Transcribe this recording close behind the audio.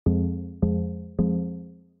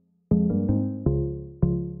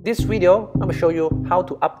This video, I'm going to show you how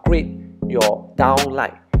to upgrade your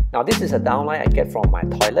downlight. Now this is a downlight I get from my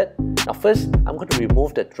toilet. Now first, I'm going to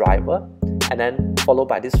remove the driver and then followed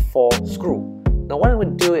by this 4 screw. Now what I'm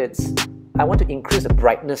going to do is, I want to increase the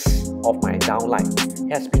brightness of my downlight.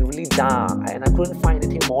 It has been really dark and I couldn't find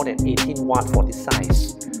anything more than 18 watt for this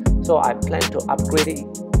size. So I plan to upgrade it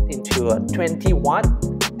into a 20 watt,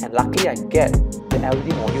 and luckily I get the LED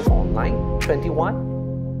module from online, 20 watt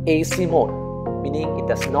AC mode, meaning it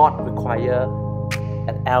does not require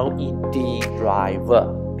an LED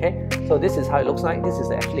driver. Okay, so this is how it looks like. This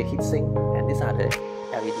is actually a heatsink and these are the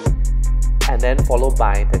LED, and then followed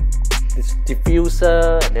by this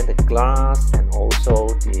diffuser, and then the glass, and also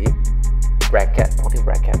the bracket, mounting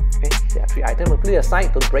bracket. Okay, there are 3 items. We'll put it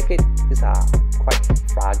aside, don't break it. These are quite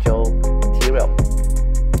fragile material.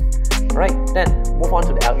 Alright, then move on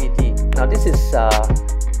to the LED. Now this is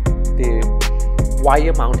the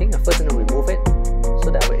wire mounting. First I'm going to remove it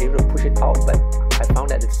so that we're able to push it out, but I found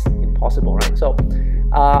that it's impossible, right? So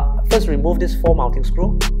first remove this 4 mounting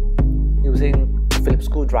screw using a Phillips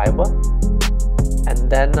screwdriver, and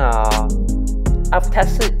then I've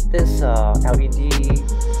tested this LED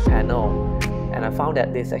panel and I found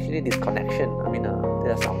that there's actually disconnection. I mean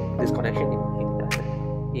there's some disconnection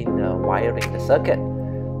in the wiring, in the circuit.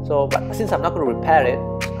 So, but since I'm not going to repair it,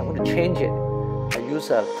 I'm going to change it. I use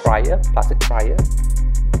a plastic prier,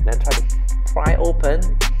 and then try to pry open.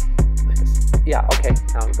 Yeah, okay,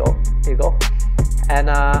 now we go. Here you go. And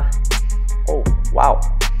oh wow!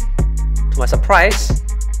 To my surprise,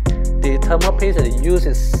 the thermal paste that they use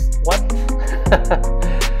is what?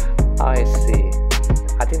 I see.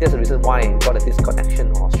 I think there's a reason why it got a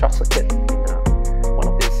disconnection or short circuit in one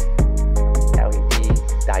of these LED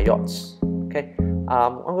diodes. Okay.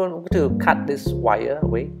 I'm going to cut this wire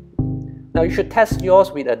away. Now you should test yours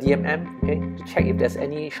with a DMM, okay, to check if there's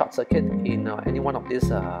any short circuit in any one of these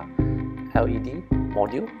LED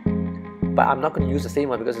module. But I'm not going to use the same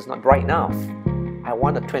one because it's not bright enough. I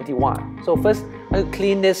want a 20 watt. So first, I'm going to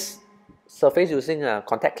clean this surface using a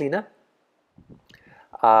contact cleaner.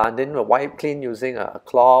 And then wipe clean using a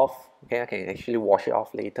cloth. Okay, I can actually wash it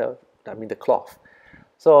off later. I mean the cloth.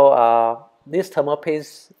 So this thermal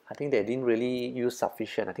paste, I think they didn't really use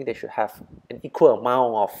sufficient. I think they should have an equal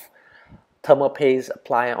amount of thermal paste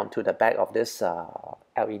applied onto the back of this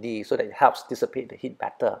LED so that it helps dissipate the heat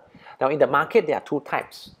better. Now in the market there are 2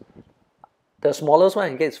 types. The smallest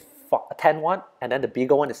one you get is 10 watt, and then the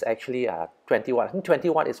bigger one is actually 20 watt. I think 20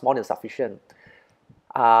 watt is more than sufficient.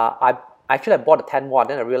 I bought a 10 watt,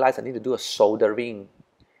 then I realized I need to do a soldering.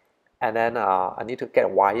 And then I need to get a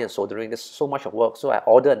wire and soldering. There's so much of work, so I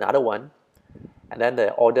ordered another one. And then they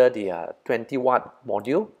ordered the 20 watt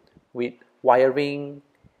module with wiring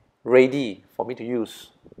ready for me to use.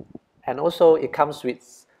 And also it comes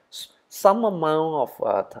with some amount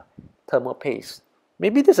of thermal paste.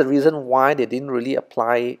 Maybe there's a reason why they didn't really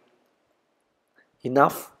apply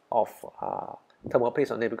enough of thermal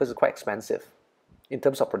paste on it, because it's quite expensive in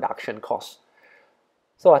terms of production cost.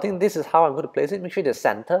 So I think this is how I'm going to place it. Make sure the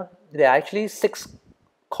center, there are actually 6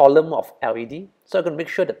 columns of LED. So I'm going to make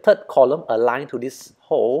sure the 3rd column aligned to this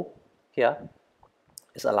hole here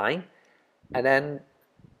is aligned. And then,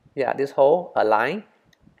 yeah, this hole aligned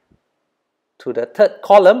to the 3rd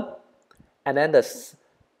column. And then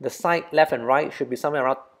the side left and right should be somewhere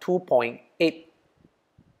around 2.8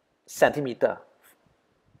 centimeter.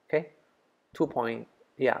 Okay,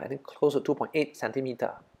 I think close to 2.8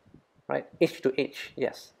 centimeter. Right, edge to edge,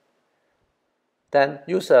 yes. Then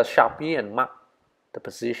use a Sharpie and mark the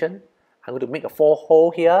position. I'm going to make a 4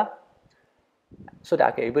 hole here so that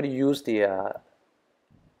I can be able to use the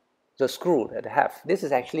screw that I have. This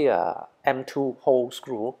is actually a M2 hole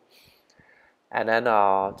screw. And then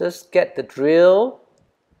just get the drill.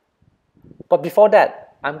 But before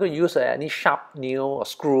that, I'm going to use any sharp nail or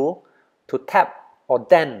screw to tap or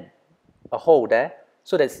dent a hole there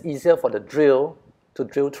so that it's easier for the drill to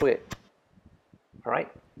drill through it.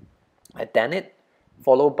 Alright, I dent it,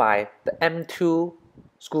 followed by the M2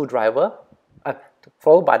 screwdriver,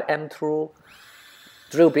 followed by the M2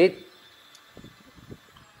 drill bit.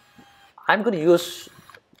 I'm going to use,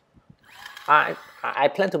 I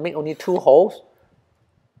plan to make only 2 holes,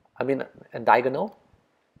 I mean a diagonal,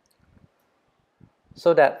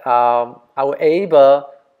 so that I will able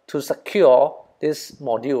to secure this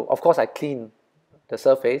module. Of course I clean the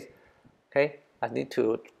surface, okay, I need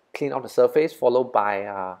to clean off the surface, followed by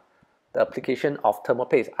the application of thermal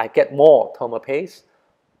paste. I get more thermal paste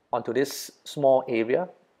onto this small area.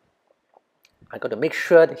 I got to make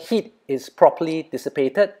sure the heat is properly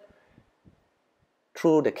dissipated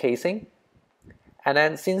through the casing. And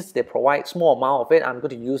then since they provide small amount of it, I'm going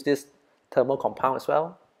to use this thermal compound as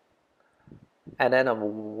well. and then I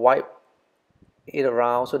wipe it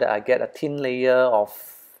around so that I get a thin layer of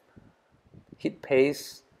heat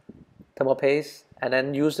paste, thermal paste, and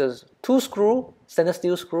then use the 2 screw, stainless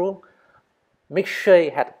steel screw. Make sure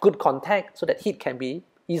it had good contact so that heat can be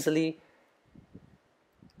easily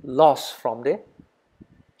lost from the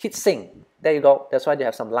heat sink. There you go. That's why they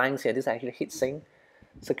have some lines here. This is actually heat sink.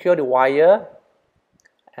 Secure the wire,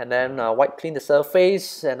 and then wipe clean the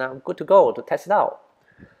surface, and I'm good to go to test it out.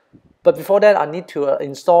 But before that, I need to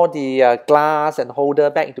install the glass and holder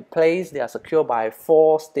back into place. They are secured by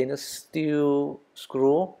 4 stainless steel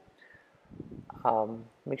screws.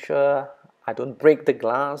 Make sure I don't break the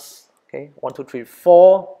glass. Okay, 1, 2, 3,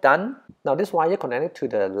 4, done. Now this wire connected to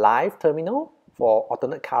the live terminal for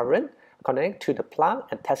alternate current. Connect to the plug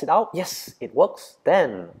and test it out. Yes, it works.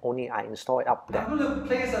 Then only I install it up there. I'm going to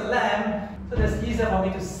place a lamp so that's easier for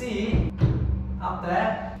me to see up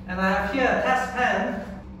there. And I have here a test pan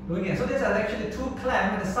doing it. So these are actually 2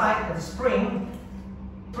 clamps at the side of the spring.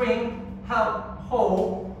 Spring help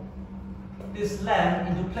hold this lamp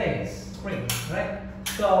into place. Spring, right?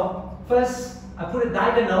 So first I put it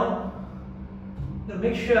diagonal to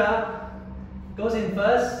make sure it goes in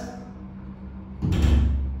first.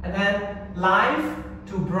 And then live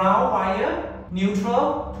to brown wire,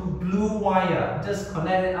 neutral to blue wire. Just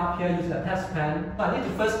connect it up here using a test pan. So I need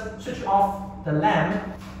to first switch off the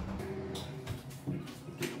lamp.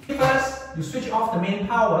 First, you switch off the main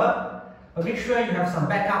power, but make sure you have some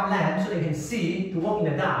backup lamp so they can see to work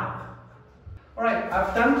in the dark. Alright,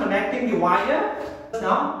 I've done connecting the wire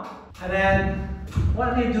now. And then what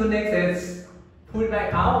I need to do next is pull it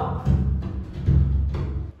back out.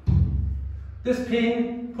 This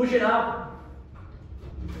pin, push it up,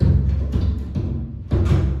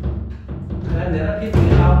 and then the other pin,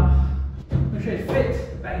 push it up. Make sure it fits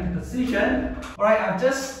back into position. Alright, I've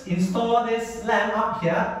just installed this lamp up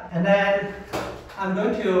here, and then I'm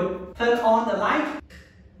going to turn on the light.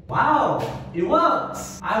 Wow, it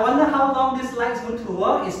works! I wonder how long this light is going to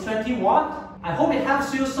work. It's 20 watts. I hope it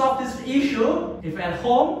helps you solve this issue. If you're at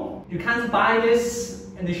home, you can't buy this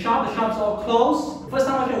in the shop. The shop's all closed. First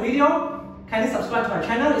time watching a video, kindly subscribe to my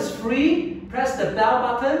channel. It's free. Press the bell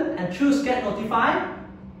button and choose get notified.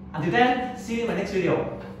 Until then, see you in my next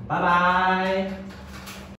video. Bye bye.